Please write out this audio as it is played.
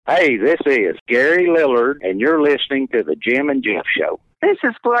Hey, this is Gary Lillard, and you're listening to the Jim and Jeff Show. This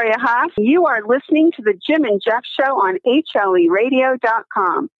is Gloria Haas. You are listening to the Jim and Jeff Show on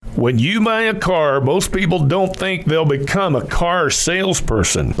HLEradio.com. When you buy a car, most people don't think they'll become a car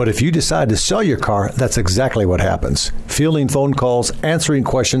salesperson. But if you decide to sell your car, that's exactly what happens. Fielding phone calls, answering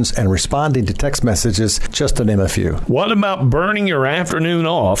questions, and responding to text messages, just to name a few. What about burning your afternoon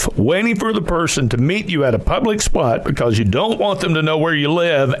off, waiting for the person to meet you at a public spot because you don't want them to know where you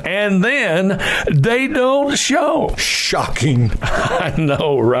live, and then they don't show? Shocking. I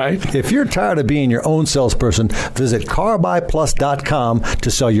know, right? If you're tired of being your own salesperson, visit CarBuyPlus.com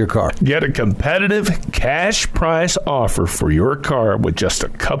to sell your car. Get a competitive cash price offer for your car with just a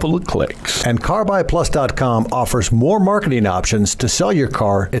couple of clicks. And CarBuyPlus.com offers more marketing options to sell your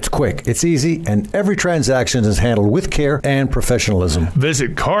car. It's quick, it's easy, and every transaction is handled with care and professionalism.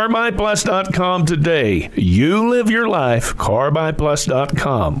 Visit CarBuyPlus.com today. You live your life.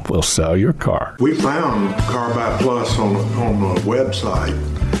 CarBuyPlus.com will sell your car. We found CarBuy Plus on the website,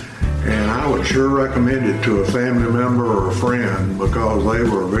 and I would sure recommend it to a family member or a friend because they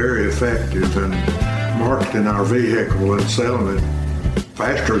were very effective in marketing our vehicle and selling it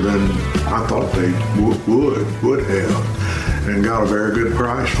faster than I thought they would have, and got a very good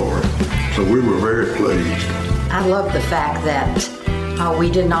price for it. So we were very pleased. I love the fact that we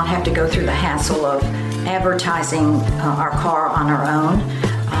did not have to go through the hassle of advertising our car on our own,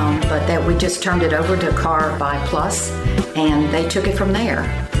 but that we just turned it over to CarBuy Plus, and they took it from there.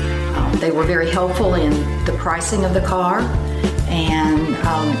 They were very helpful in the pricing of the car, and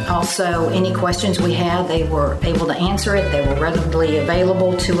also any questions we had, they were able to answer it. They were readily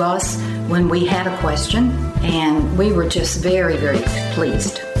available to us when we had a question, and we were just very, very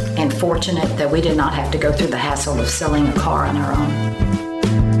pleased and fortunate that we did not have to go through the hassle of selling a car on our own.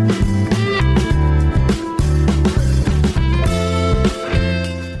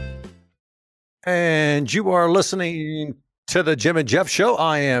 And you are listening to the Jim and Jeff Show.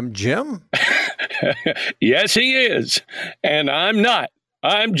 I am Jim. Yes, he is. And I'm not.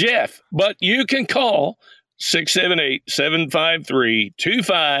 I'm Jeff. But you can call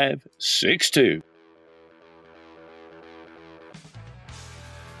 678-753-2562.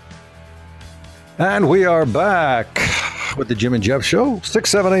 And we are back with the Jim and Jeff Show.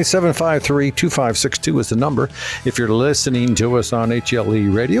 678-753-2562 is the number. If you're listening to us on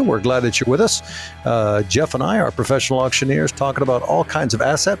HLE Radio, we're glad that you're with us. Jeff and I are professional auctioneers talking about all kinds of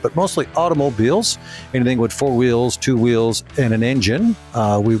asset, but mostly automobiles. Anything with 4 wheels, 2 wheels, and an engine.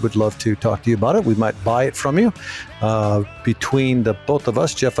 We would love to talk to you about it. We might buy it from you. Between the both of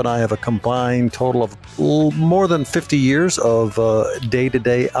us, Jeff and I have a combined total of more than 50 years of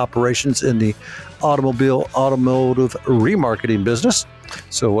day-to-day operations in the automotive remarketing business.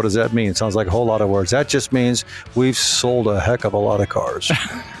 So what does that mean? Sounds like a whole lot of words. That just means we've sold a heck of a lot of cars.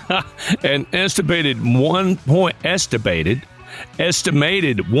 An estimated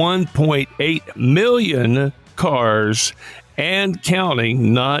 1.8 million cars and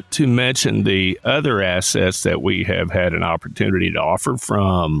counting, not to mention the other assets that we have had an opportunity to offer,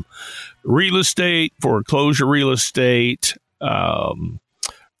 from real estate, foreclosure real estate,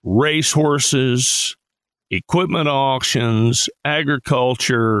 racehorses, equipment auctions,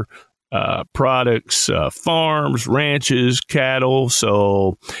 agriculture, products, farms, ranches, cattle.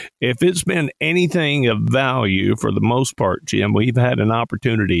 So if it's been anything of value, for the most part, Jim, we've had an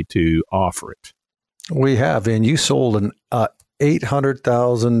opportunity to offer it. We have, and you sold an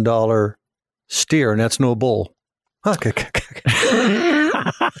 $800,000 steer, and that's no bull. Okay.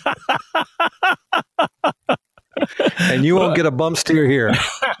 And you won't get a bump steer here.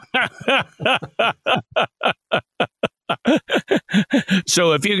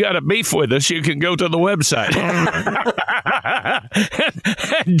 So if you got a beef with us, you can go to the website.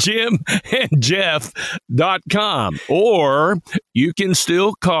 JimandJeff.com. Or you can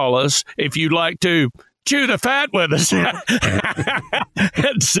still call us if you'd like to chew the fat with us at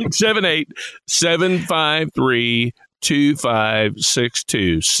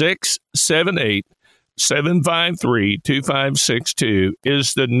 678-753-2562. 678-753-2562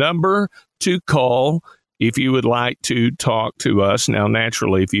 is the number to call if you would like to talk to us. Now,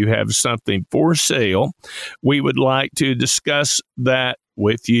 naturally, if you have something for sale, we would like to discuss that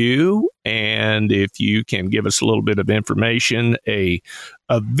with you. And if you can give us a little bit of information, a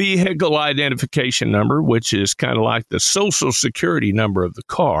vehicle identification number, which is kind of like the social security number of the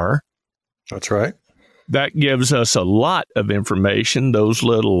car. That's right. That gives us a lot of information. Those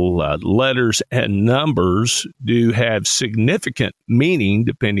little letters and numbers do have significant meaning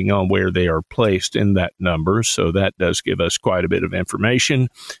depending on where they are placed in that number. So that does give us quite a bit of information.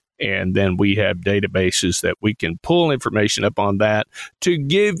 And then we have databases that we can pull information up on that to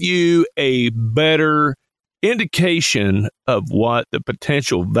give you a better indication of what the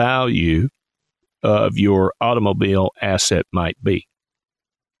potential value of your automobile asset might be.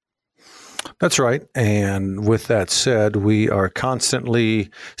 That's right. And with that said, we are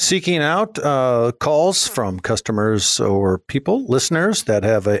constantly seeking out calls from customers or people, listeners that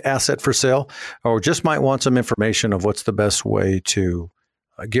have an asset for sale or just might want some information of what's the best way to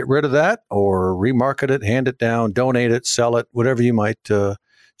get rid of that or remarket it, hand it down, donate it, sell it, whatever you might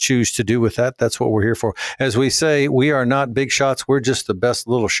choose to do with that. That's what we're here for. As we say, we are not big shots. We're just the best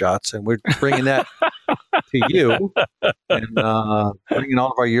little shots. And we're bringing that to you and bringing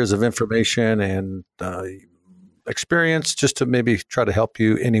all of our years of information and experience just to maybe try to help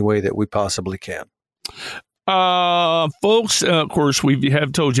you any way that we possibly can. Folks, of course, we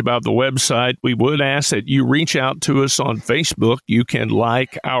have told you about the website. We would ask that you reach out to us on Facebook. You can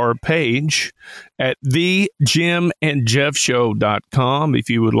like our page at thejimandjeffshow.com. If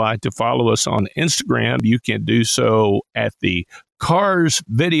you would like to follow us on Instagram, you can do so at the Cars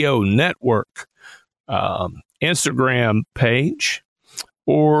Video Network Instagram page.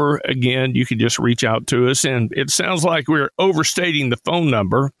 Or again, you can just reach out to us. And it sounds like we're overstating the phone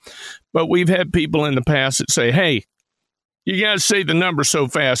number, but we've had people in the past that say, hey, you got to say the number so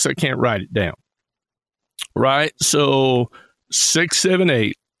fast I can't write it down. Right? So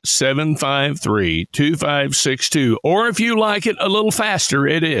 678-753-2562. Or if you like it a little faster,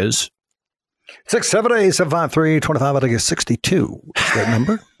 it is 678-753-2562. What's that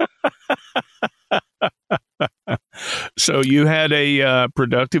number? So you had a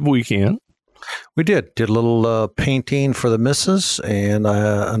productive weekend. We did a little painting for the missus, and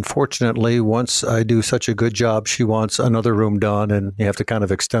unfortunately, once I do such a good job, she wants another room done, and you have to kind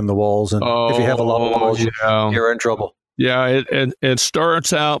of extend the walls. And if you have a lot of walls, you're in trouble. Yeah, it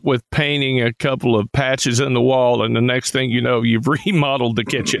starts out with painting a couple of patches in the wall, and the next thing you know, you've remodeled the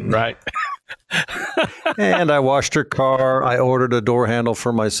kitchen, right? And I washed her car. I ordered a door handle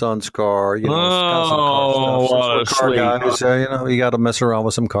for my son's car. You know, car guys, you got to mess around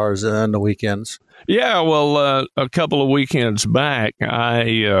with some cars on the weekends. Yeah, well, a couple of weekends back,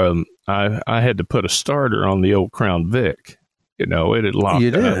 I had to put a starter on the old Crown Vic. You know, it had locked.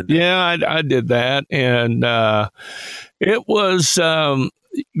 You did? Yeah, I did that, and it was,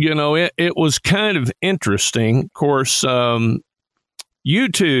 it was kind of interesting. Of course,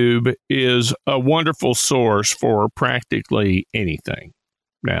 YouTube is a wonderful source for practically anything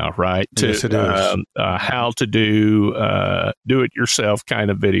now, right? Yes, it is. How to do it-yourself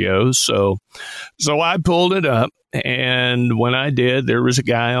kind of videos. So I pulled it up, and when I did, there was a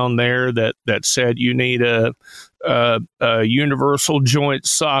guy on there that said you need a universal joint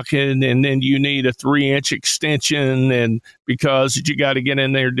socket, and then you need a 3-inch extension, and because you got to get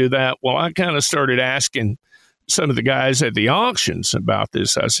in there and do that. Well, I kind of started asking some of the guys at the auctions about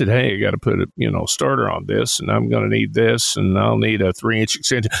this. I said, hey, I got to put a starter on this, and I'm going to need this, and I'll need a 3-inch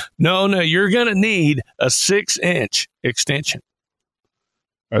extension. No, you're going to need a 6-inch extension.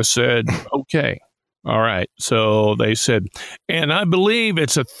 I said, okay. All right. So they said, and I believe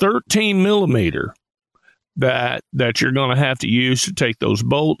it's a 13 millimeter that you're going to have to use to take those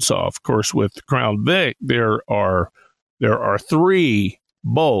bolts off. Of course, with the Crown Vic, there are 3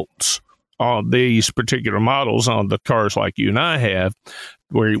 bolts on these particular models on the cars like you and I have,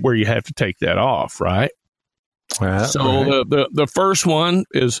 where you have to take that off, right? So right. The first one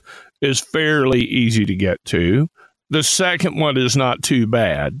is fairly easy to get to. The second one is not too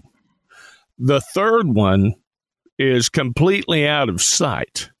bad. The third one is completely out of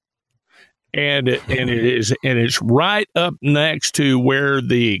sight, and it's right up next to where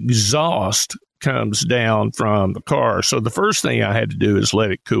the exhaust comes down from the car. So the first thing I had to do is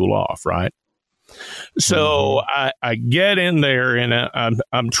let it cool off, right? So I get in there, and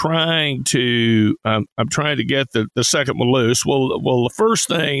I'm trying to get the second one loose. Well, the first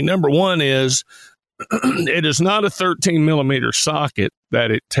thing, number one, is it is not a 13 millimeter socket that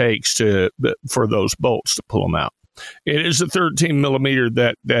it takes for those bolts to pull them out. It is a 13 millimeter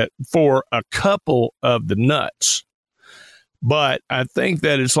that for a couple of the nuts. But I think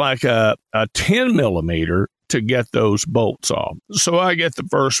that it's like a 10 millimeter to get those bolts off. So I get the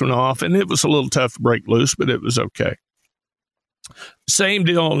first one off, and it was a little tough to break loose, but it was okay. Same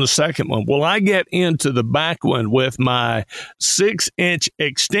deal on the second one. Well, I get into the back one with my 6-inch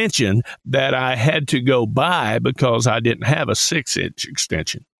extension that I had to go buy because I didn't have a 6-inch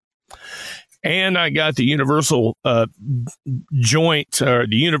extension. And I got the universal joint, or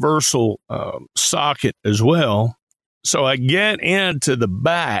the universal socket as well. So I get into the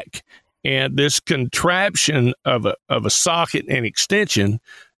back, and this contraption of a socket and extension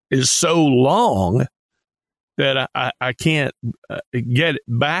is so long that I can't get it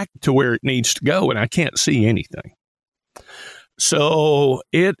back to where it needs to go, and I can't see anything. So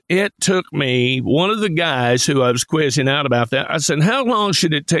it took me, one of the guys who I was quizzing out about that, I said, how long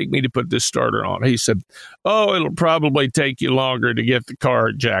should it take me to put this starter on? He said, it'll probably take you longer to get the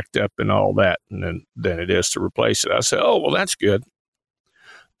car jacked up and all that than it is to replace it. I said, well, that's good.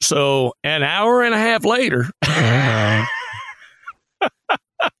 So an hour and a half later,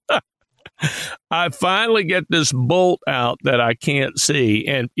 I finally get this bolt out that I can't see.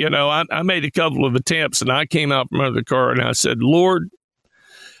 And, I made a couple of attempts, and I came out from under the car and I said, Lord,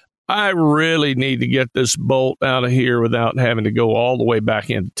 I really need to get this bolt out of here without having to go all the way back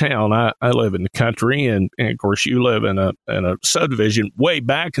into town. I live in the country, and of course you live in a subdivision way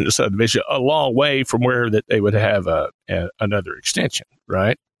back in the subdivision, a long way from where that they would have another extension,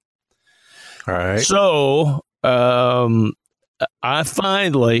 right? All right. So I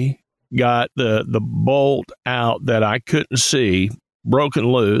finally got the bolt out that I couldn't see, broken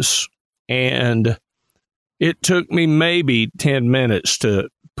loose, and it took me maybe 10 minutes to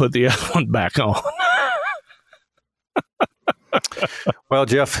put the other one back on. Well,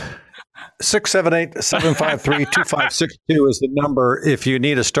 Jeff, 678-753-2562 is the number if you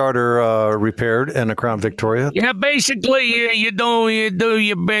need a starter repaired in a Crown Victoria. Yeah, basically, you do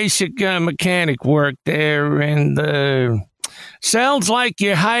your basic mechanic work there, and sounds like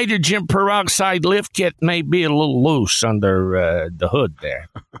your hydrogen peroxide lift kit may be a little loose under the hood there.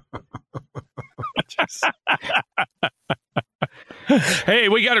 Hey,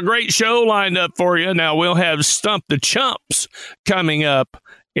 we got a great show lined up for you. Now, we'll have Stump the Chumps coming up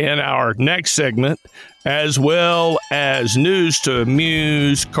in our next segment, as well as News to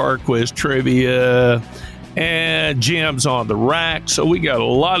Amuse, Car Quiz Trivia, and Gems on the Rack. So we got a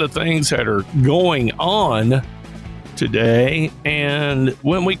lot of things that are going on today. And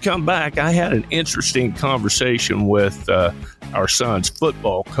when we come back, I had an interesting conversation with our son's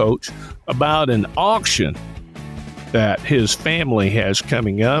football coach about an auction that his family has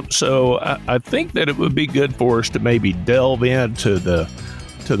coming up. So I think that it would be good for us to maybe delve into the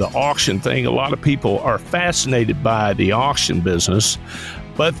auction thing. A lot of people are fascinated by the auction business,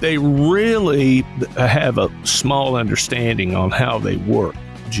 but they really have a small understanding on how they work,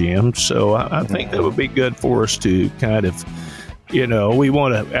 Jim. So I think that would be good for us to kind of, we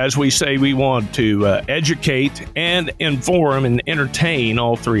want to, as we say, we want to educate and inform and entertain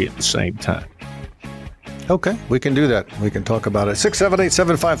all three at the same time. Okay, we can do that. We can talk about it.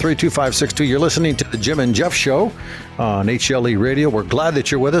 678-753-2562. You're listening to the Jim and Jeff Show on HLE Radio. We're glad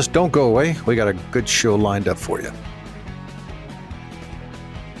that you're with us. Don't go away. We got a good show lined up for you.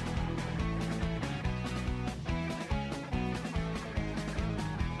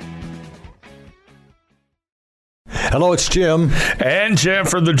 Hello, it's Jim. And Jeff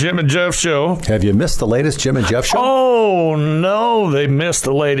for the Jim and Jeff Show. Have you missed the latest Jim and Jeff Show? Oh, no, they missed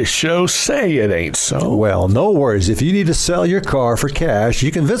the latest show. Say it ain't so. Well, no worries. If you need to sell your car for cash,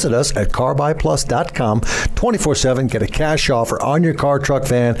 you can visit us at carbuyplus.com 24/7. Get a cash offer on your car, truck,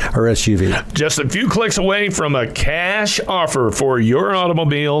 van, or SUV. Just a few clicks away from a cash offer for your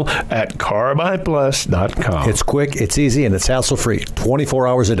automobile at carbuyplus.com. It's quick, it's easy, and it's hassle-free. 24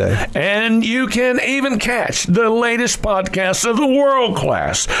 hours a day. And you can even catch the latest podcast of the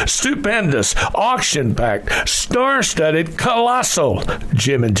world-class, stupendous, auction-packed, star-studded, colossal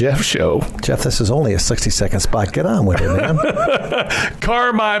Jim and Jeff Show. Jeff, this is only a 60-second spot. Get on with it, man.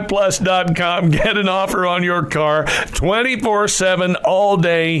 CarBuyPlus.com. Get an offer on your car 24/7, all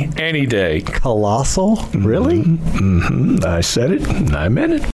day, any day. Colossal? Really? Mm-hmm. I said it. I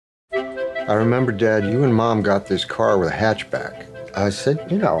meant it. I remember, Dad, you and Mom got this car with a hatchback. I said,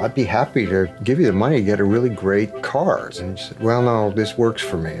 I'd be happy to give you the money to get a really great car. And he said, well, no, this works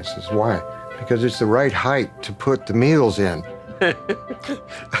for me. I says, why? Because it's the right height to put the meals in.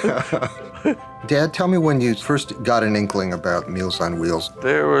 Dad, tell me when you first got an inkling about Meals on Wheels.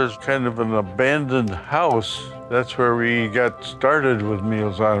 There was kind of an abandoned house. That's where we got started with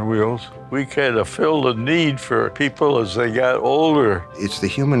Meals on Wheels. We kind of filled a need for people as they got older. It's the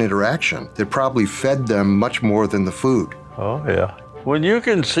human interaction that probably fed them much more than the food. Oh, yeah. When you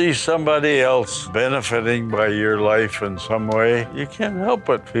can see somebody else benefiting by your life in some way, you can't help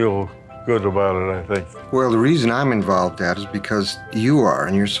but feel good about it, I think. Well, the reason I'm involved, Dad, is because you are,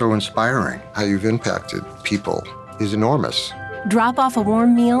 and you're so inspiring. How you've impacted people is enormous. Drop off a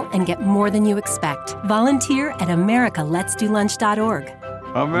warm meal and get more than you expect. Volunteer at americaletsdolunch.org.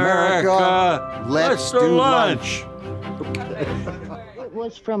 America, let's do lunch.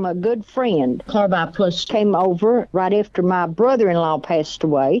 was from a good friend. Car by Plus came over right after my brother-in-law passed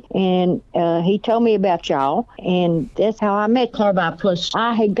away, and he told me about y'all, and that's how I met Car by Plus.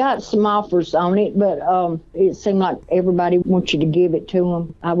 I had got some offers on it, but it seemed like everybody wants you to give it to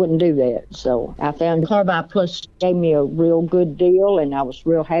them. I wouldn't do that, so I found Car by Plus gave me a real good deal, and I was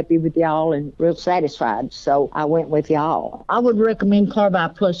real happy with y'all and real satisfied, so I went with y'all. I would recommend Car by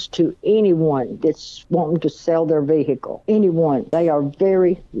Plus to anyone that's wanting to sell their vehicle. Anyone. They are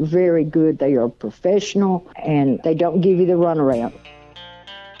very, very good. They are professional, and they don't give you the runaround.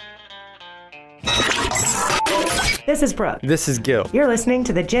 This is Brooke. This is Gil. You're listening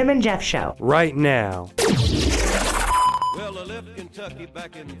to The Jim and Jeff Show. Right now.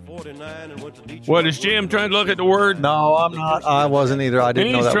 What is Jim trying to look at the word? No, I'm not. I wasn't either. I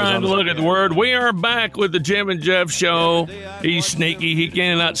didn't know that. He's was trying on to the- look at the word. We are back with the Jim and Jeff Show. He's sneaky. He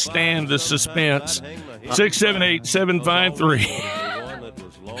cannot stand the suspense.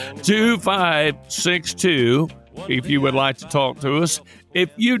 678-753-2562 if you would like to talk to us.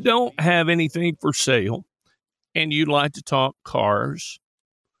 If you don't have anything for sale and you'd like to talk cars,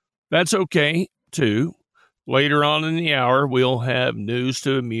 that's okay too. Later on in the hour, we'll have news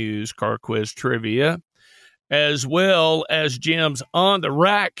to amuse, car quiz trivia, as well as Jim's On the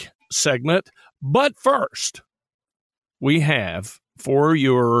Rack segment. But first, we have, for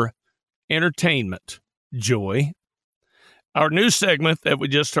your entertainment joy, our new segment that we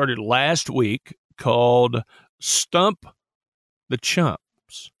just started last week called Stump the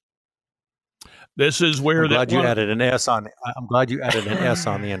Chumps. This is where I'm glad you added an S on the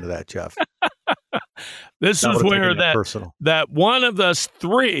end of that, Jeff. This is where that one of us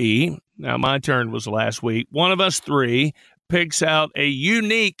three, now my turn was last week, one of us three picks out a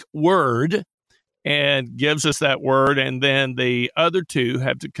unique word and gives us that word, and then the other two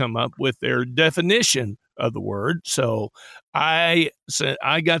have to come up with their definition of the word. So I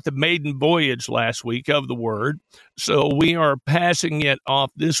got the maiden voyage last week of the word, so we are passing it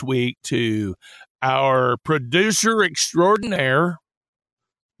off this week to our producer extraordinaire,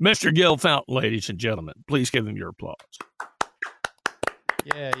 Mr. Gil Fountain, ladies and gentlemen. Please give him your applause.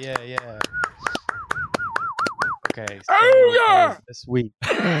 Yeah. Okay, so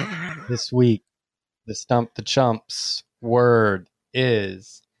this week, the Stump the Chumps word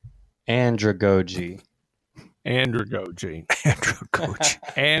is andragogy. Andragogy.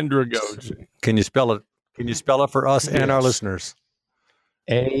 Can you spell it? Can you spell it for us and our listeners?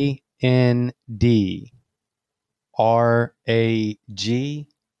 ANDRAGOGY.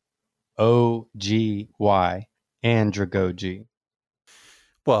 Andragogy.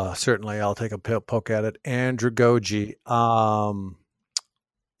 Well, certainly I'll take a poke at it. Andragogy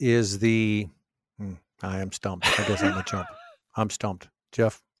is the... I am stumped. I guess I'm a chump. I'm stumped.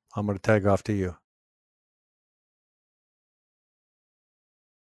 Jeff, I'm going to tag off to you.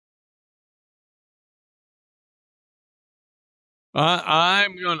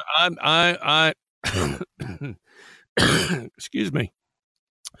 Excuse me.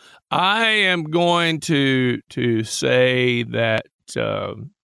 I am going to say that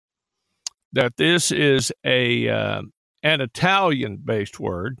that this is an Italian-based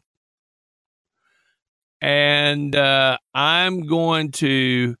word, and I'm going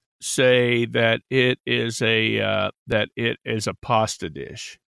to say that it is a pasta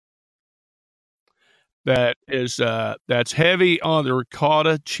dish. That's heavy on the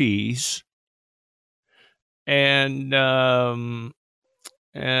ricotta cheese, and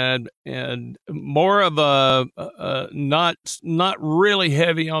more of a not really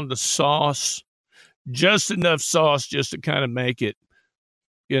heavy on the sauce, just enough sauce just to kind of make it,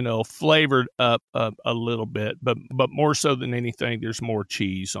 flavored up a little bit, but more so than anything, there's more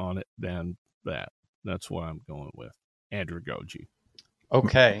cheese on it than that. That's what I'm going with. Andragogy.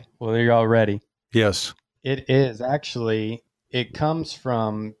 Okay, well, are you all ready? Yes. It is actually, it comes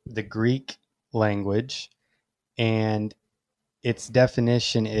from the Greek language, and its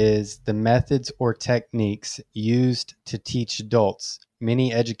definition is the methods or techniques used to teach adults.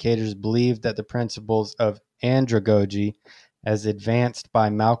 Many educators believe that the principles of andragogy, as advanced by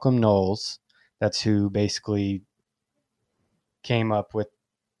Malcolm Knowles, that's who basically came up with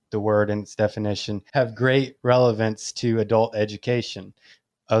the word and its definition, have great relevance to adult education.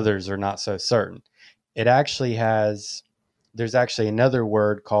 Others are not so certain. There's actually another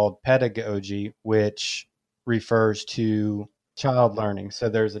word called pedagogy, which refers to child learning. So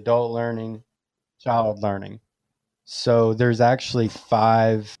there's adult learning, child learning. So there's actually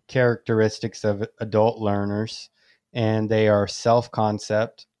 5 characteristics of adult learners, and they are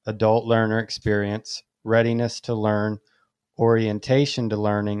self-concept, adult learner experience, readiness to learn, orientation to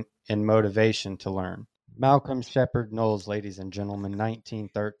learning, and motivation to learn. Malcolm Shepard Knowles, ladies and gentlemen,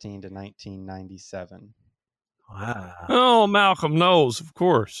 1913 to 1997. Wow. Oh, Malcolm Knowles, of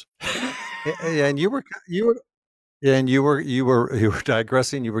course. And you were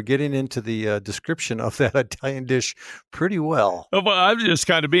digressing. You were getting into the description of that Italian dish pretty well. Oh, well, I'm just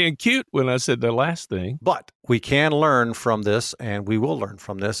kind of being cute when I said the last thing. But we can learn from this, and we will learn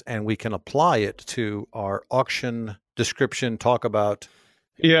from this, and we can apply it to our auction description, talk about.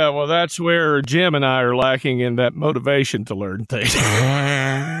 Yeah, well, that's where Jim and I are lacking in that motivation to learn things.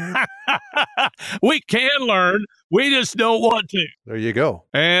 We can learn. We just don't want to. There you go.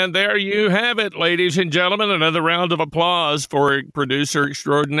 And there you have it, ladies and gentlemen. Another round of applause for producer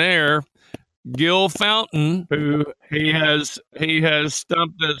extraordinaire, Gil Fountain, who he has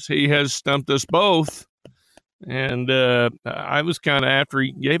stumped us. He has stumped us both. And I was kind of, after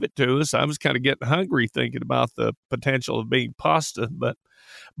he gave it to us, I was kind of getting hungry thinking about the potential of being pasta, but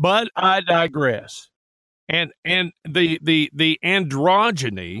I digress. And the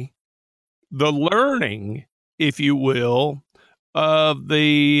androgyny, the learning, if you will, of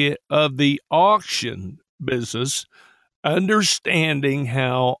the auction business, understanding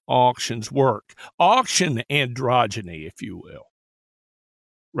how auctions work, auction androgyny, if you will,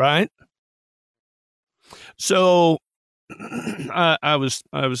 right? So I was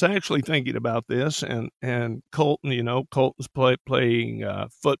actually thinking about this, and Colton, Colton's playing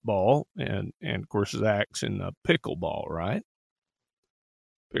football, and of course Zach's in pickleball, right?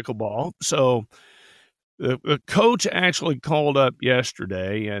 Pickleball. So the coach actually called up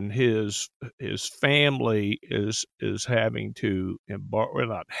yesterday, and his family is having to embark. Well,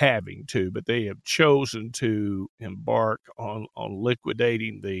 not having to, but they have chosen to embark on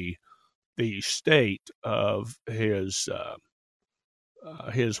liquidating the estate of his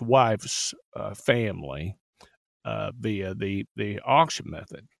wife's family via the auction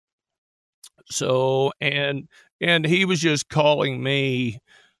method. So and he was just calling me,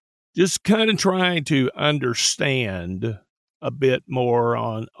 just kind of trying to understand a bit more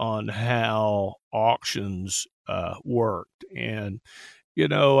on how auctions worked. And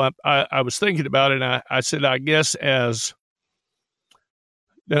I was thinking about it, and I said, I guess as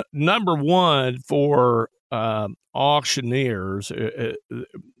number one for auctioneers,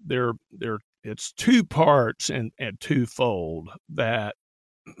 it's two parts and twofold, that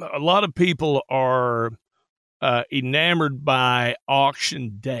a lot of people are enamored by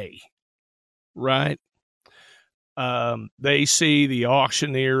auction day, right? They see the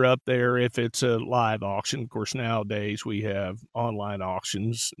auctioneer up there if it's a live auction. Of course, nowadays we have online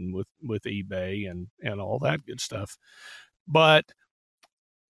auctions and with eBay and all that good stuff, but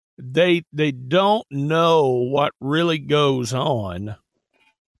they don't know what really goes on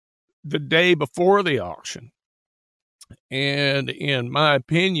the day before the auction. And in my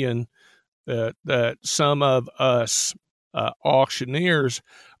opinion, that some of us auctioneers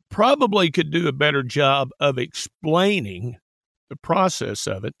probably could do a better job of explaining the process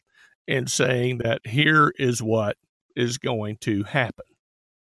of it and saying that here is what is going to happen,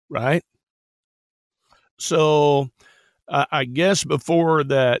 right? So I guess before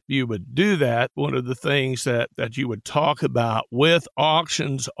that you would do that, one of the things that you would talk about with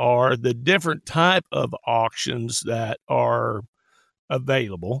auctions are the different type of auctions that are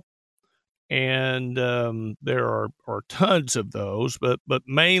available. And there are tons of those, but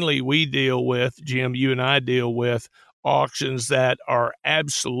mainly we deal with, Jim, you and I deal with auctions that are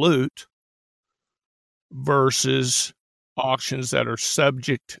absolute versus auctions that are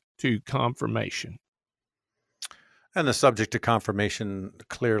subject to confirmation. And the subject to confirmation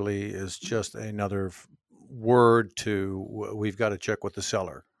clearly is just another word to, we've got to check with the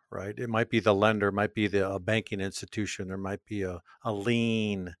seller, right? It might be the lender, might be a banking institution, there might be a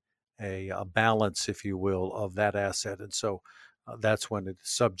lien, a balance, if you will, of that asset. And so that's when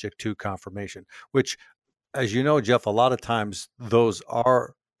it's subject to confirmation, which, as you know, Jeff, a lot of times those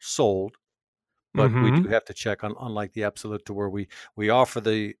are sold, but we do have to check on, unlike the absolute, to where we offer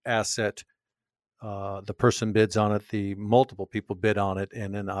the asset, the person bids on it, the multiple people bid on it,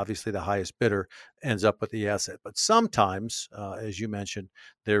 and then obviously the highest bidder ends up with the asset. But sometimes, as you mentioned,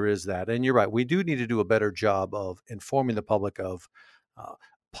 there is that. And you're right, we do need to do a better job of informing the public of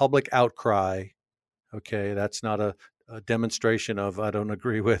public outcry. Okay, that's not a demonstration of I don't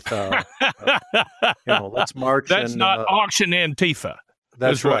agree with, let's march. That's not auction Antifa.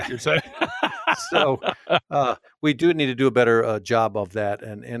 That's right. What you're saying. So we do need to do a better job of that.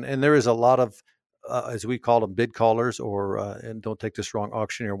 And there is a lot of, as we call them, bid callers, or, and don't take this wrong,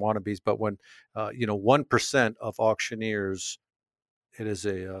 auctioneer wannabes, but when, 1% of auctioneers, it is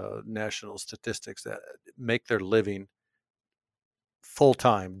a national statistics, that make their living full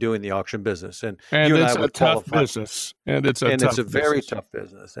time doing the auction business, and And you and it's I a would tough qualify. business. And it's a Very business. tough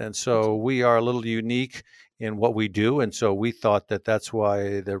business. And so we are a little unique in what we do. And so we thought that that's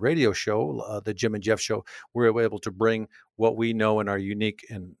why the radio show, the Jim and Jeff show, we're able to bring what we know and are unique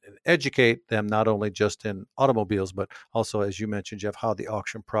and educate them not only just in automobiles, but also, as you mentioned, Jeff, how the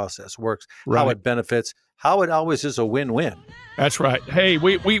auction process works, how Right. it benefits, how it always is a win-win. That's right. Hey,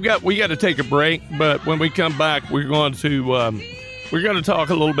 we got to take a break, but when we come back, we're going to talk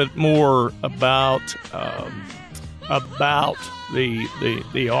a little bit more about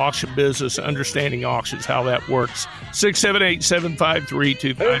the auction business, understanding auctions, how that works.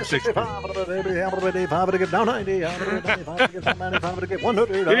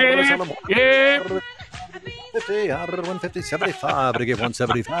 678-753-2562. Yeah. 150, 75 to get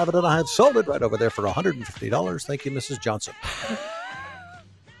 175, and then I have sold it right over there for $150. Thank you, Mrs. Johnson.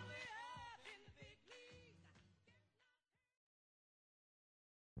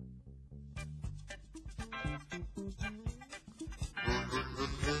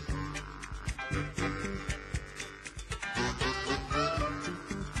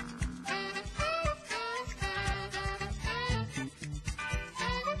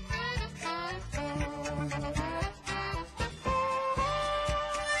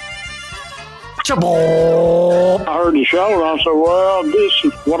 I heard the show and I said, well, this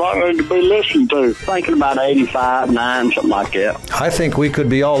is what I need to be listening to. Thinking about 85, 9, something like that. I think we could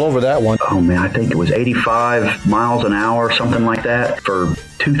be all over that one. Oh, man, I think it was 85 miles an hour, something like that. For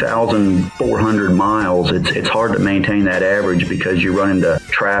 2,400 miles, it's hard to maintain that average because you run into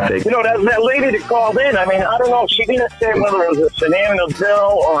traffic. You know, that lady that called in, I mean, I don't know, she didn't say whether it was a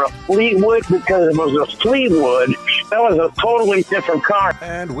Shenandoah or a Fleetwood, because it was a Fleetwood. That was a totally different car.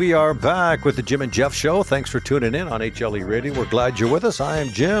 And we are back with the Jim and Jeff Show. Thanks for tuning in on HLE Radio. We're glad you're with us. I am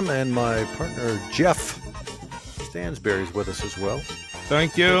Jim, and my partner Jeff Stansberry is with us as well.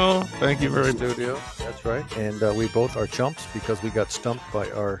 Thank you. Thank you very much. Studio. That's right. And we both are chumps because we got stumped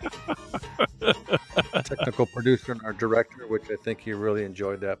by our technical producer and our director, which I think he really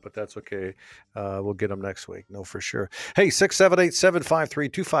enjoyed that, but that's okay. We'll get him next week. No, for sure. Hey,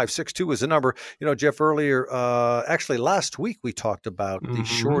 678-753-2562 is the number. You know, Jeff, earlier, actually last week we talked about the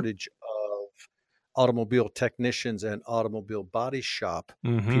shortage of automobile technicians and automobile body shop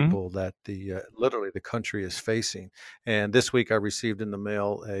people that literally the country is facing. And this week I received in the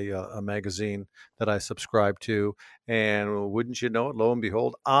mail a magazine that I subscribe to, and wouldn't you know it, lo and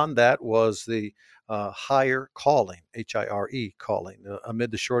behold, on that was the hire calling, HIRE calling.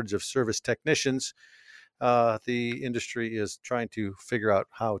 Amid the shortage of service technicians, the industry is trying to figure out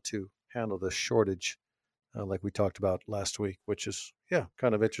how to handle the shortage, like we talked about last week, which is,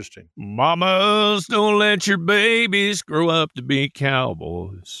 kind of interesting. Mamas, don't let your babies grow up to be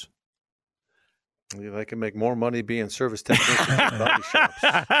cowboys. They can make more money being service technicians in body shops.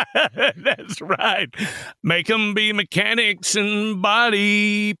 That's right. Make them be mechanics and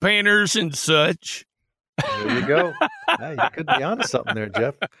body painters and such. There you go. Hey, you could be onto something there,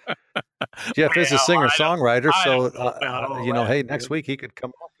 Jeff. Jeff is a singer-songwriter, so, hey, next week he could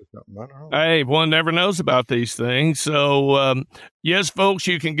come up with something. I don't know. Hey, one never knows about these things. So, yes, folks,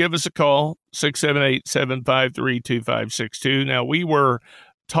 you can give us a call, 678-753-2562. Now, we were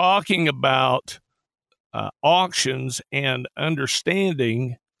talking about auctions and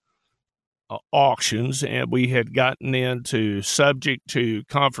understanding auctions, and we had gotten into subject to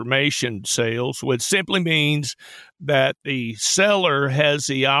confirmation sales, which simply means that the seller has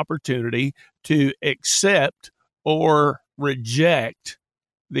the opportunity to accept or reject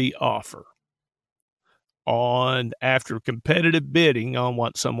the offer after competitive bidding on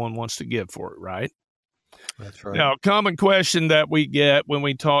what someone wants to give for it, right? That's right. Now, a common question that we get when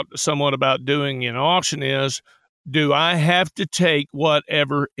we talk to someone about doing an auction is, do I have to take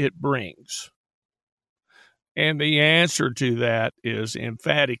whatever it brings? And the answer to that is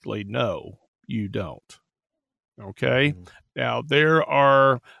emphatically no, you don't. Okay? Now, there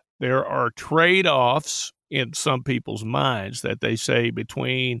are trade-offs in some people's minds that they say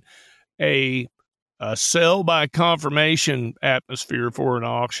between a sell by confirmation atmosphere for an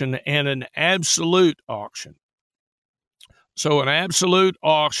auction and an absolute auction. So an absolute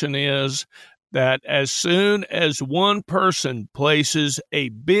auction is that as soon as one person places a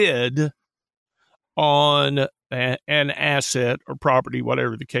bid on an asset or property,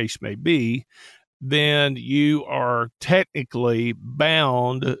 whatever the case may be, then you are technically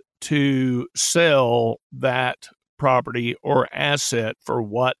bound to sell that property or asset for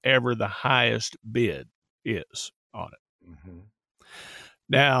whatever the highest bid is on it.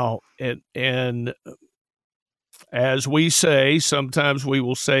 Now, and as we say, sometimes we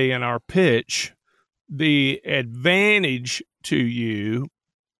will say in our pitch, the advantage to you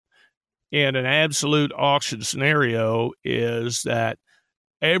in an absolute auction scenario is that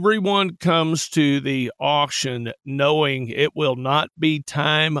everyone comes to the auction knowing it will not be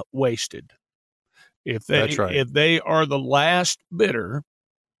time wasted. If they are the last bidder,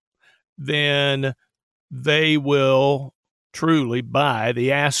 then they will truly buy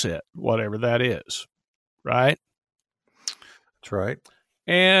the asset, whatever that is, right? That's right.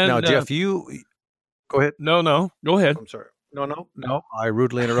 And now, Jeff, you go ahead. No, go ahead. I'm sorry. No. I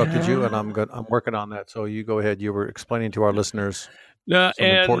rudely interrupted you, and I'm working on that. So you go ahead. You were explaining to our listeners some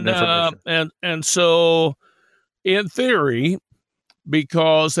important information. And so, in theory,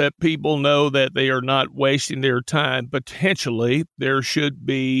 because that people know that they are not wasting their time, potentially there should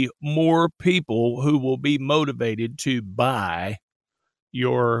be more people who will be motivated to buy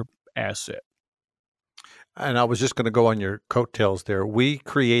your asset. And I was just going to go on your coattails there. We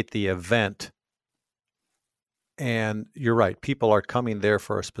create the event. And you're right. People are coming there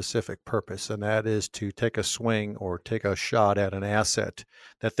for a specific purpose, and that is to take a swing or take a shot at an asset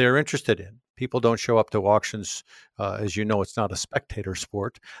that they're interested in. People don't show up to auctions. As you know, it's not a spectator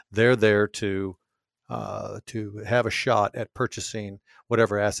sport. They're there to have a shot at purchasing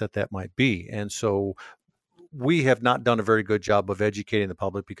whatever asset that might be. And so we have not done a very good job of educating the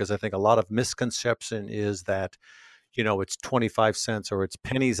public, because I think a lot of misconception is that, it's 25 cents or it's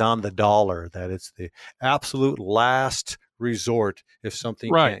pennies on the dollar, that it's the absolute last resort if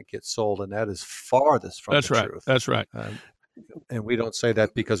something can't get sold. And that is farthest from the truth. That's right. And we don't say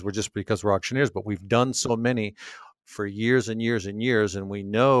that because we're auctioneers, but we've done so many for years and years and years. And we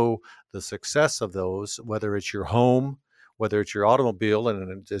know the success of those, whether it's your home, whether it's your automobile.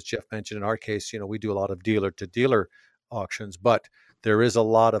 And as Jeff mentioned, in our case, we do a lot of dealer to dealer auctions, but there is a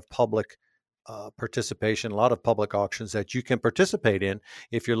lot of public participation, a lot of public auctions that you can participate in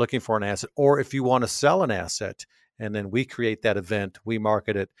if you're looking for an asset, or if you want to sell an asset. And then we create that event, we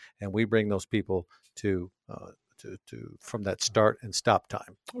market it, and we bring those people to from that start and stop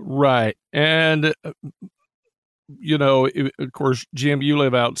time. Right. And, of course, Jim, you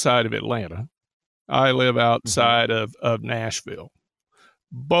live outside of Atlanta. I live outside of Nashville.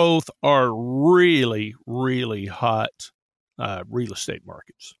 Both are really, really hot real estate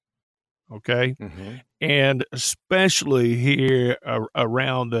markets. Okay. Mm-hmm. And especially here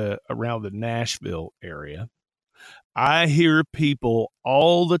around the Nashville area, I hear people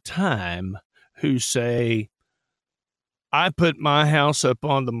all the time who say, I put my house up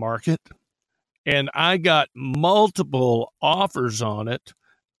on the market and I got multiple offers on it,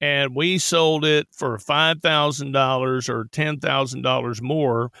 and we sold it for $5,000 or $10,000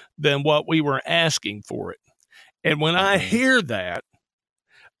 more than what we were asking for it. And when I hear that,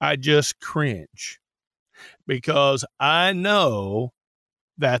 I just cringe, because I know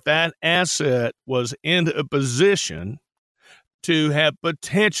that asset was in a position to have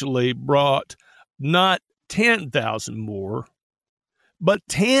potentially brought not 10,000 more, but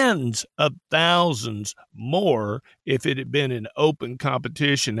tens of thousands more if it had been an open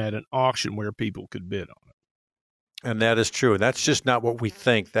competition at an auction where people could bid on it. And that is true. And that's just not what we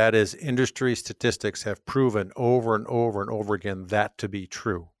think. That is, industry statistics have proven over and over and over again that to be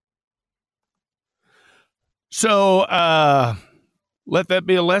true. So let that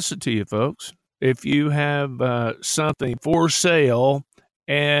be a lesson to you, folks. If you have something for sale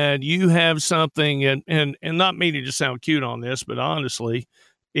and you have something, and not meaning to sound cute on this, but honestly,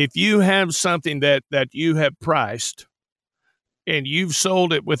 if you have something that you have priced and you've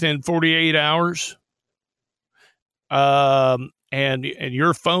sold it within 48 hours, and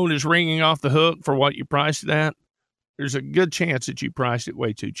your phone is ringing off the hook for what you priced it at, there's a good chance that you priced it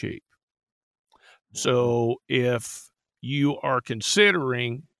way too cheap. So if you are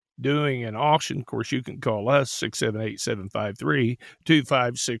considering doing an auction, of course, you can call us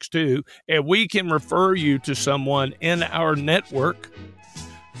 678-753-2562, and we can refer you to someone in our network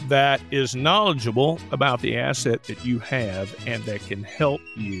that is knowledgeable about the asset that you have and that can help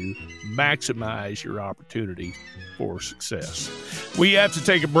you maximize your opportunity for success. We have to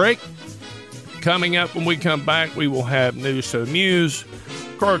take a break. Coming up, when we come back, we will have news to amuse,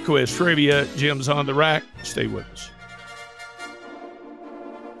 Car Quiz Trivia. Jim's on the rack. Stay with us.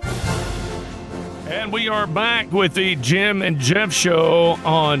 And we are back with the Jim and Jeff Show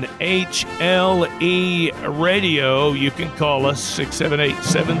on HLE Radio. You can call us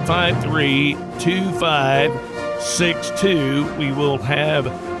 678-753-2562. We will have,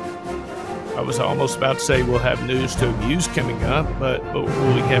 I was almost about to say we'll have news to amuse coming up, but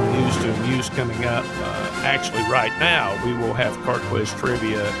we have news to amuse coming up. Actually, right now, we will have Car Quiz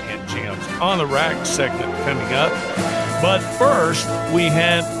Trivia and Jim's On the Rack segment coming up. But first, we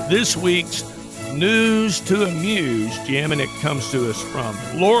have this week's news to amuse, Jim, and it comes to us from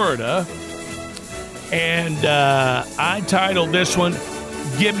Florida. And I titled this one,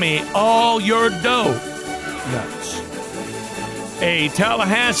 Give Me All Your Dough Nuts. A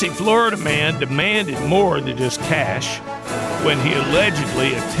Tallahassee, Florida man demanded more than just cash when he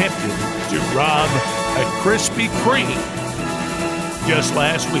allegedly attempted to rob a Krispy Kreme just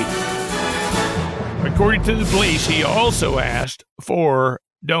last week. According to the police, he also asked for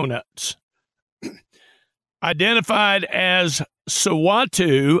donuts. Identified as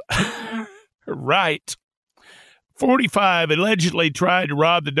Sawatu Wright, 45, allegedly tried to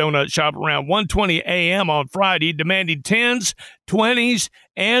rob the donut shop around 1:20 a.m. on Friday, demanding 10s, 20s,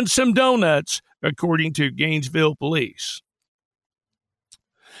 and some donuts, according to Gainesville police.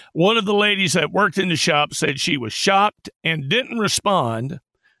 One of the ladies that worked in the shop said she was shocked and didn't respond.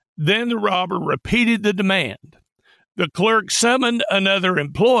 Then the robber repeated the demand. The clerk summoned another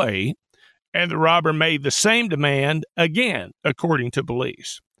employee, and the robber made the same demand again, according to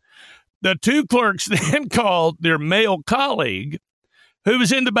police. The two clerks then called their male colleague, who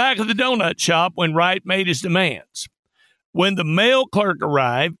was in the back of the donut shop when Wright made his demands. When the male clerk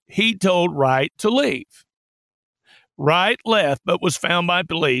arrived, he told Wright to leave. Wright left, but was found by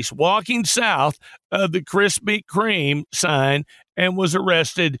police walking south of the Krispy Kreme sign and was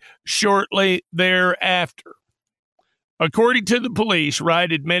arrested shortly thereafter. According to the police,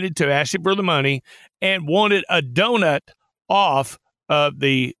 Wright admitted to asking for the money and wanted a donut off of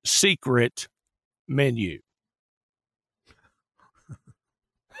the secret menu.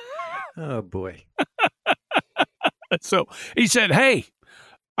 Oh, boy. So he said, hey,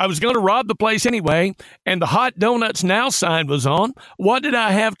 I was going to rob the place anyway, and the Hot Donuts Now sign was on. What did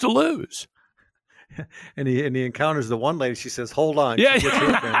I have to lose? And he encounters the one lady. She says, hold on. Yeah. She gets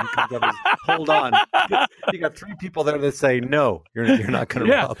her friend and comes up and says, hold on. You got three people there that say, no, you're not going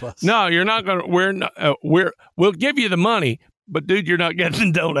to rob us. No, you're not going to. We'll give you the money, but dude, you're not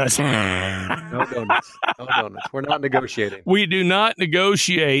getting donuts. No donuts. No donuts. We're not negotiating. We do not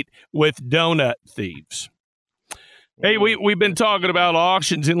negotiate with donut thieves. Hey, we've been talking about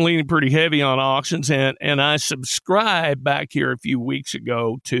auctions and leaning pretty heavy on auctions, and I subscribed back here a few weeks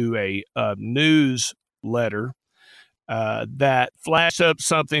ago to a newsletter that flashed up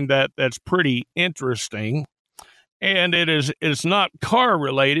something that's pretty interesting, and it's not car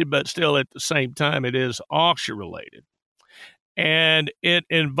related, but still at the same time it is auction related, and it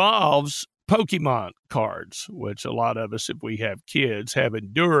involves Pokemon cards, which a lot of us, if we have kids, have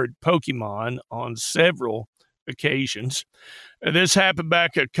endured Pokemon on several occasions. This happened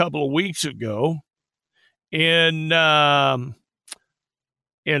back a couple of weeks ago in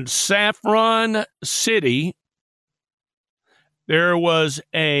Saffron City. There was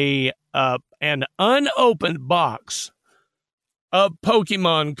an unopened box of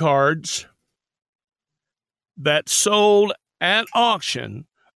Pokemon cards that sold at auction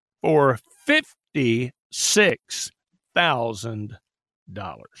for $56,000.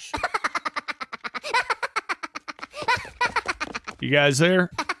 You guys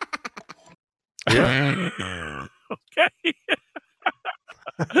there? Yeah. Okay.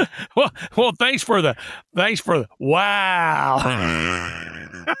 well, thanks for the wow.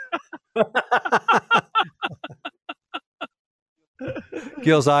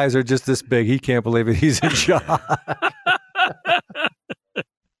 Gil's eyes are just this big. He can't believe it. He's in shock.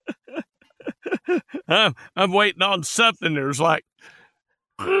 I'm waiting on something. There's like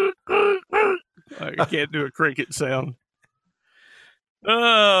I can't do a cricket sound.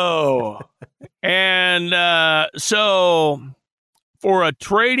 Oh, and so for a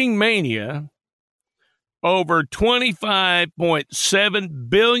trading mania, over 25.7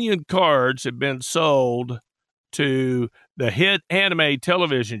 billion cards have been sold to the hit anime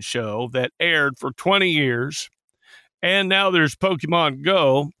television show that aired for 20 years. And now there's Pokemon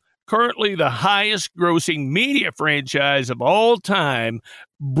Go, currently the highest grossing media franchise of all time,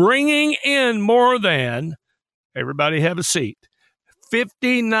 bringing in more than, everybody have a seat,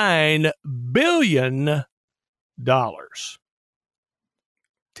 $59 billion. Dang.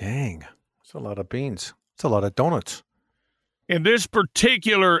 That's a lot of beans. That's a lot of donuts. In this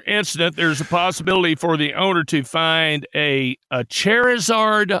particular incident, there's a possibility for the owner to find a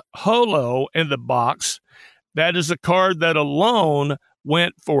Charizard Holo in the box. That is a card that alone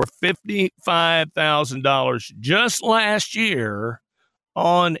went for $55,000 just last year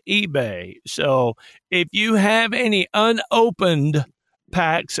on eBay. So if you have any unopened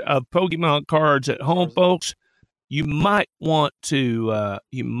packs of Pokemon cards at home, folks, you might want to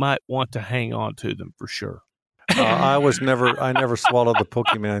hang on to them for sure. I never swallowed the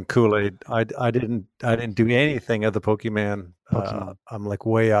Pokemon Kool-Aid. I didn't do anything of the Pokemon. I'm like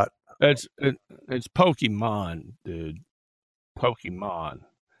way out It's Pokemon, dude. Pokemon.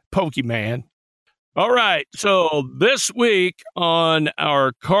 All right. So this week on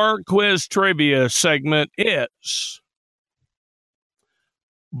our car quiz trivia segment is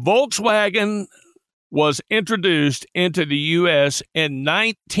Volkswagen was introduced into the U.S. in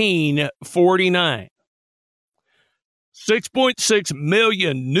 1949. 6.6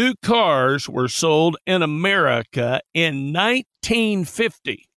 million new cars were sold in America in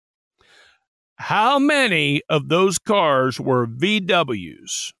 1950. How many of those cars were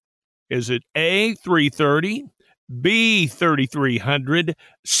VWs? Is it A, 330, B, 3,300,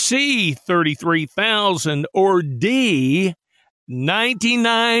 C, 33,000, or D,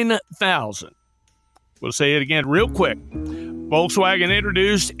 99,000? We'll say it again real quick. Volkswagen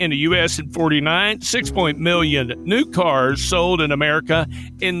introduced in the U.S. in 49, 6 million new cars sold in America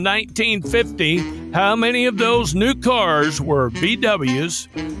in 1950. How many of those new cars were VWs?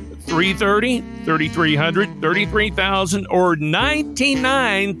 330, 3,300, 33,000, or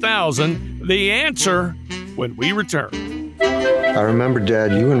 99,000? The answer when we return. I remember,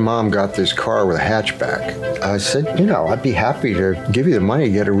 Dad, you and Mom got this car with a hatchback. I said, I'd be happy to give you the money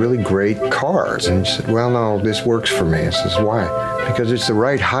to get a really great car. And she said, well, no, this works for me. I says, why? Because it's the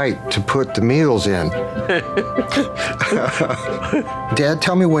right height to put the meals in. Dad,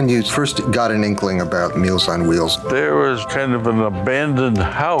 tell me when you first got an inkling about Meals on Wheels. There was kind of an abandoned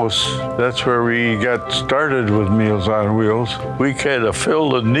house. That's where we got started with Meals on Wheels. We kind of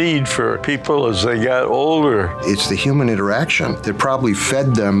filled a need for people as they got older. It's the human interaction that probably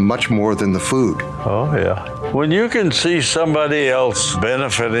fed them much more than the food. Oh, yeah. When you can see somebody else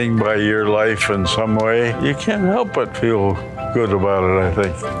benefiting by your life in some way, you can't help but feel good about it, I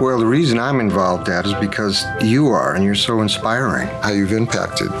think. Well, the reason I'm involved, Dad, is because you are, and you're so inspiring. How you've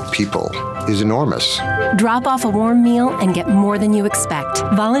impacted people is enormous. Drop off a warm meal and get more than you expect.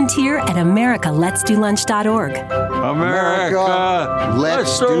 Volunteer at americaletsdolunch.org. America,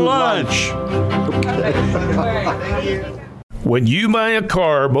 let's do lunch. When you buy a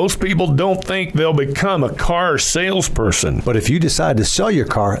car, most people don't think they'll become a car salesperson. But if you decide to sell your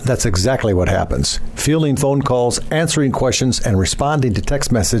car, that's exactly what happens. Fielding phone calls, answering questions, and responding to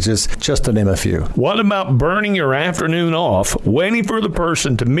text messages, just to name a few. What about burning your afternoon off, waiting for the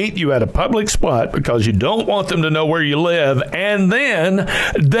person to meet you at a public spot because you don't want them to know where you live, and then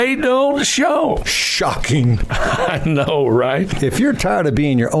they don't show? Shocking. I know, right? If you're tired of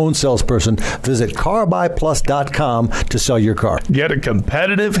being your own salesperson, visit carbuyplus.com to sell your car. Get a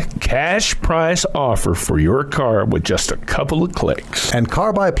competitive cash price offer for your car with just a couple of clicks. And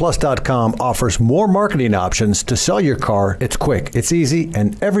carbuyplus.com offers more marketing options to sell your car. It's quick, it's easy,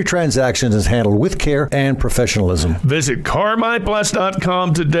 and every transaction is handled with care and professionalism. Visit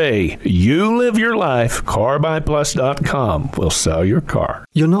carbuyplus.com today. You live your life. Carbuyplus.com will sell your car.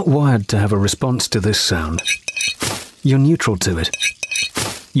 You're not wired to have a response to this sound. You're neutral to it.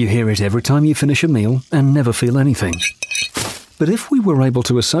 You hear it every time you finish a meal and never feel anything. But if we were able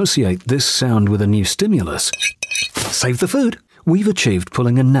to associate this sound with a new stimulus, save the food, we've achieved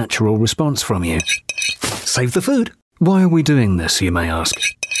pulling a natural response from you. Save the food. Why are we doing this, you may ask?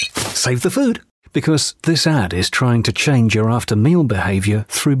 Save the food. Because this ad is trying to change your after-meal behavior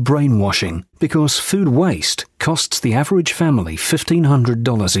through brainwashing. Because food waste costs the average family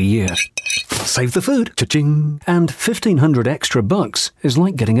 $1,500 a year. Save the food. Cha-ching. And $1,500 extra bucks is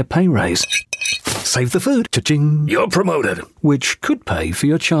like getting a pay raise. Save the food. Cha-ching. You're promoted. Which could pay for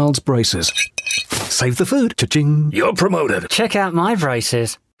your child's braces. Save the food. Cha-ching. You're promoted. Check out my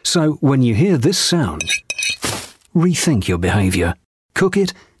braces. So when you hear this sound, rethink your behavior. Cook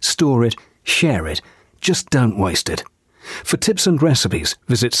it, store it, share it. Just don't waste it. For tips and recipes,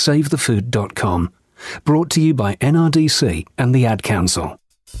 visit savethefood.com. Brought to you by NRDC and the Ad Council.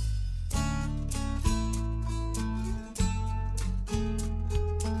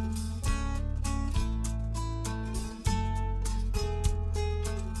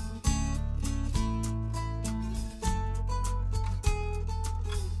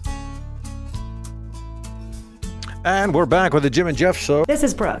 And we're back with the Jim and Jeff Show. This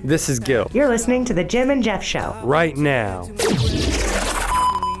is Brooke. This is Gil. You're listening to the Jim and Jeff Show. Right now.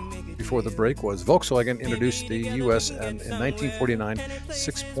 Before the break was Volkswagen introduced the U.S. and in 1949,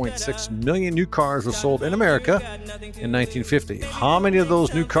 6.6 million new cars were sold in America in 1950. How many of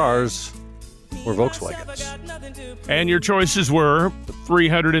those new cars were Volkswagens? And your choices were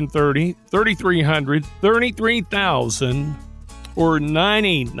 330, 3,300, 33,000, or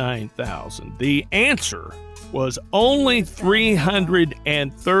 99,000. The answer was only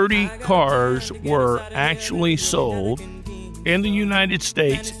 330 cars were actually sold in the United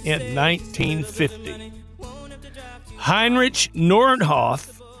States in 1950. Heinrich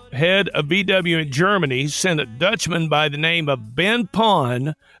Nordhoff head of VW in Germany, sent a Dutchman by the name of Ben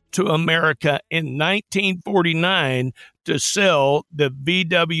Pon to America in 1949 to sell the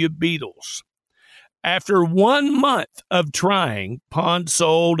VW Beetles. After 1 month of trying, Pon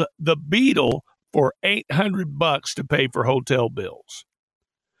sold the Beetle for $800 to pay for hotel bills.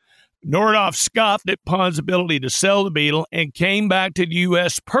 Nordhoff scoffed at Pon's ability to sell the Beetle and came back to the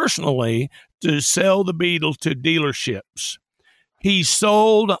U.S. personally to sell the Beetle to dealerships. He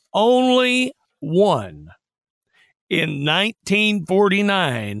sold only one. In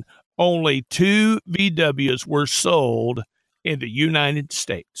 1949, only 2 VWs were sold in the United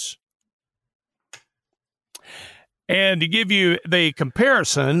States. And to give you the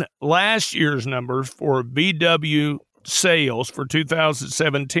comparison, last year's numbers for VW sales for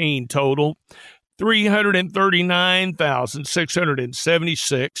 2017 total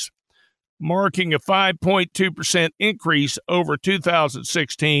 339,676, marking a 5.2% increase over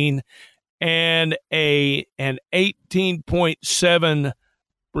 2016 and an 18.7%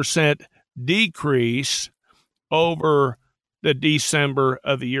 decrease over the December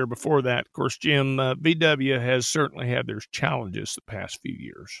of the year before that. Of course, Jim, VW has certainly had their challenges the past few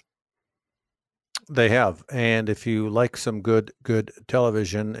years. They have. And if you like some good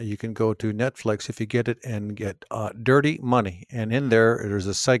television, you can go to Netflix if you get it and get Dirty Money. And in there's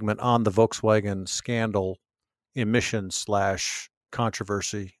a segment on the Volkswagen scandal emissions /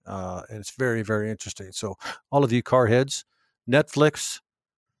 controversy. And it's very, very interesting. So all of you car heads, Netflix,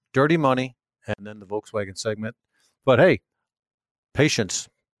 Dirty Money, and then the Volkswagen segment. But hey, patience.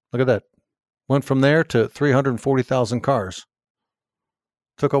 Look at that. Went from there to 340,000 cars.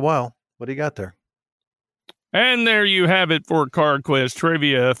 Took a while. What do you got there? And there you have it for Car Quiz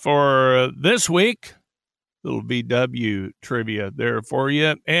Trivia for this week. Little VW trivia there for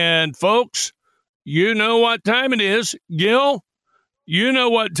you. And folks, you know what time it is. Gil, you know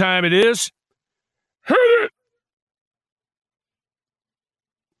what time it is. Hit it!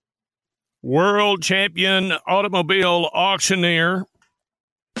 World champion automobile auctioneer.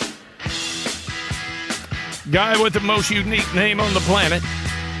 Guy with the most unique name on the planet.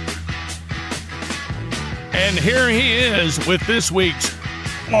 And here he is with this week's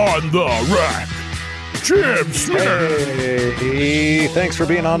On the Rack, Jim Smith. Hey, thanks for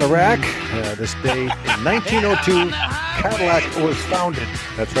being on the rack. This date in 1902, Cadillac was founded.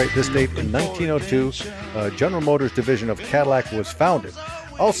 That's right, this date in 1902, General Motors division of Cadillac was founded.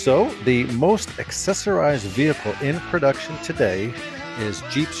 Also, the most accessorized vehicle in production today is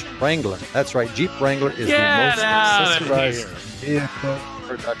Jeep's Wrangler. That's right, Jeep Wrangler is the most accessorized vehicle in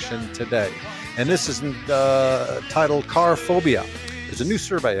production today. And this is titled Car Phobia. There's a new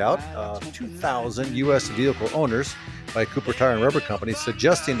survey out, 2,000 U.S. vehicle owners by Cooper Tire and Rubber Company,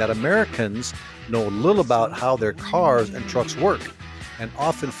 suggesting that Americans know little about how their cars and trucks work and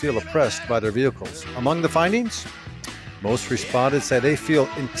often feel oppressed by their vehicles. Among the findings, most respondents say they feel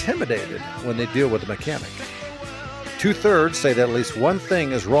intimidated when they deal with a mechanic. 2/3 say that at least one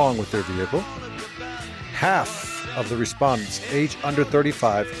thing is wrong with their vehicle. Half of the respondents age under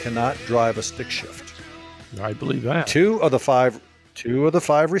 35 cannot drive a stick shift. I believe that. Two of the five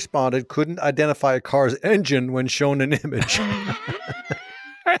responded couldn't identify a car's engine when shown an image.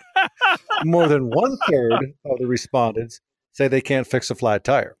 More than 1/3 of the respondents say they can't fix a flat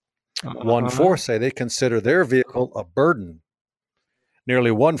tire. 1/4 say they consider their vehicle a burden.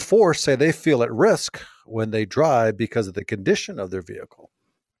 Nearly 1/4 say they feel at risk when they drive because of the condition of their vehicle.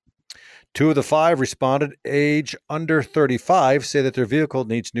 2 of the 5 responded age under 35 say that their vehicle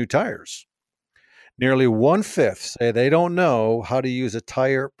needs new tires. Nearly 1/5 say they don't know how to use a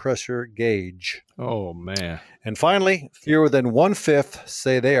tire pressure gauge. Oh, man. And finally, fewer than 1/5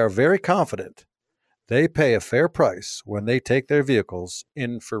 say they are very confident they pay a fair price when they take their vehicles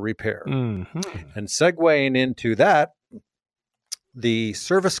in for repair. Mm-hmm. And segueing into that, the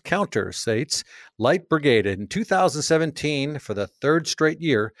service counter states Light Brigade in 2017, for the 3rd straight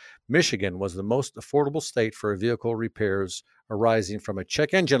year, Michigan was the most affordable state for vehicle repairs arising from a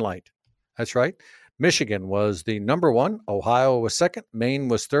check engine light. That's right. Michigan was the number 1, Ohio was 2nd, Maine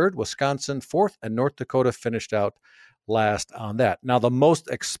was 3rd, Wisconsin 4th, and North Dakota finished out last on that. Now, the most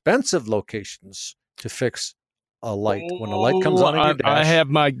expensive locations to fix a light, when a light comes on in your dash. I have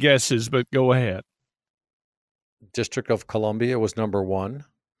my guesses, but go ahead. District of Columbia was number 1.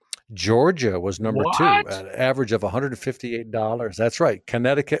 Georgia was number 2, at an average of $158. That's right.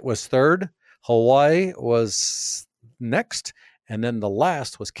 Connecticut was 3rd. Hawaii was next. And then the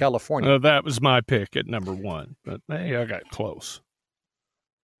last was California. That was my pick at number 1. But hey, I got close.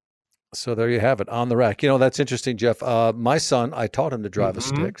 So there you have it, on the rack. You know, that's interesting, Jeff. My son, I taught him to drive a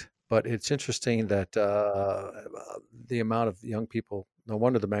stick. But it's interesting that the amount of young people, no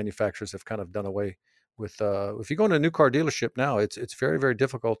wonder the manufacturers have kind of done away with, if you go into a new car dealership now, it's very, very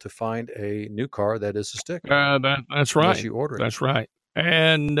difficult to find a new car that is a stick. That's right. Unless you order it. That's right.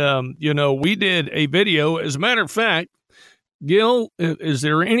 And, we did a video. As a matter of fact, Gil, is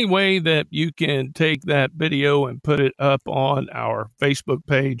there any way that you can take that video and put it up on our Facebook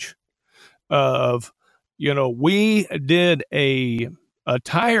page of, we did a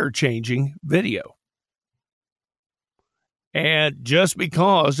tire changing video. And just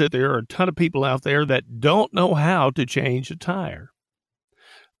because that there are a ton of people out there that don't know how to change a tire.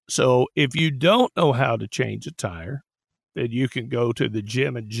 So if you don't know how to change a tire, then you can go to the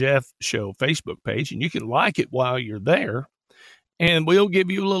Jim and Jeff Show Facebook page and you can like it while you're there. And we'll give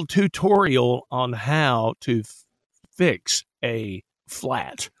you a little tutorial on how to fix a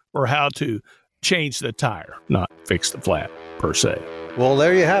flat or how to change the tire, not fix the flat per se. Well,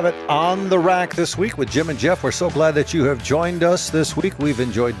 there you have it, On the Rack this week with Jim and Jeff. We're so glad that you have joined us this week. We've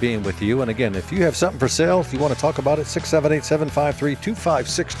enjoyed being with you. And again, if you have something for sale, if you want to talk about it,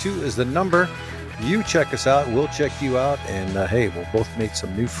 678-753-2562 is the number. You check us out, we'll check you out, and hey, we'll both make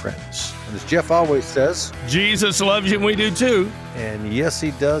some new friends. And as Jeff always says, Jesus loves you and we do too. And yes,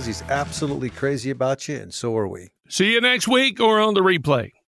 he does. He's absolutely crazy about you, and so are we. See you next week or on the replay.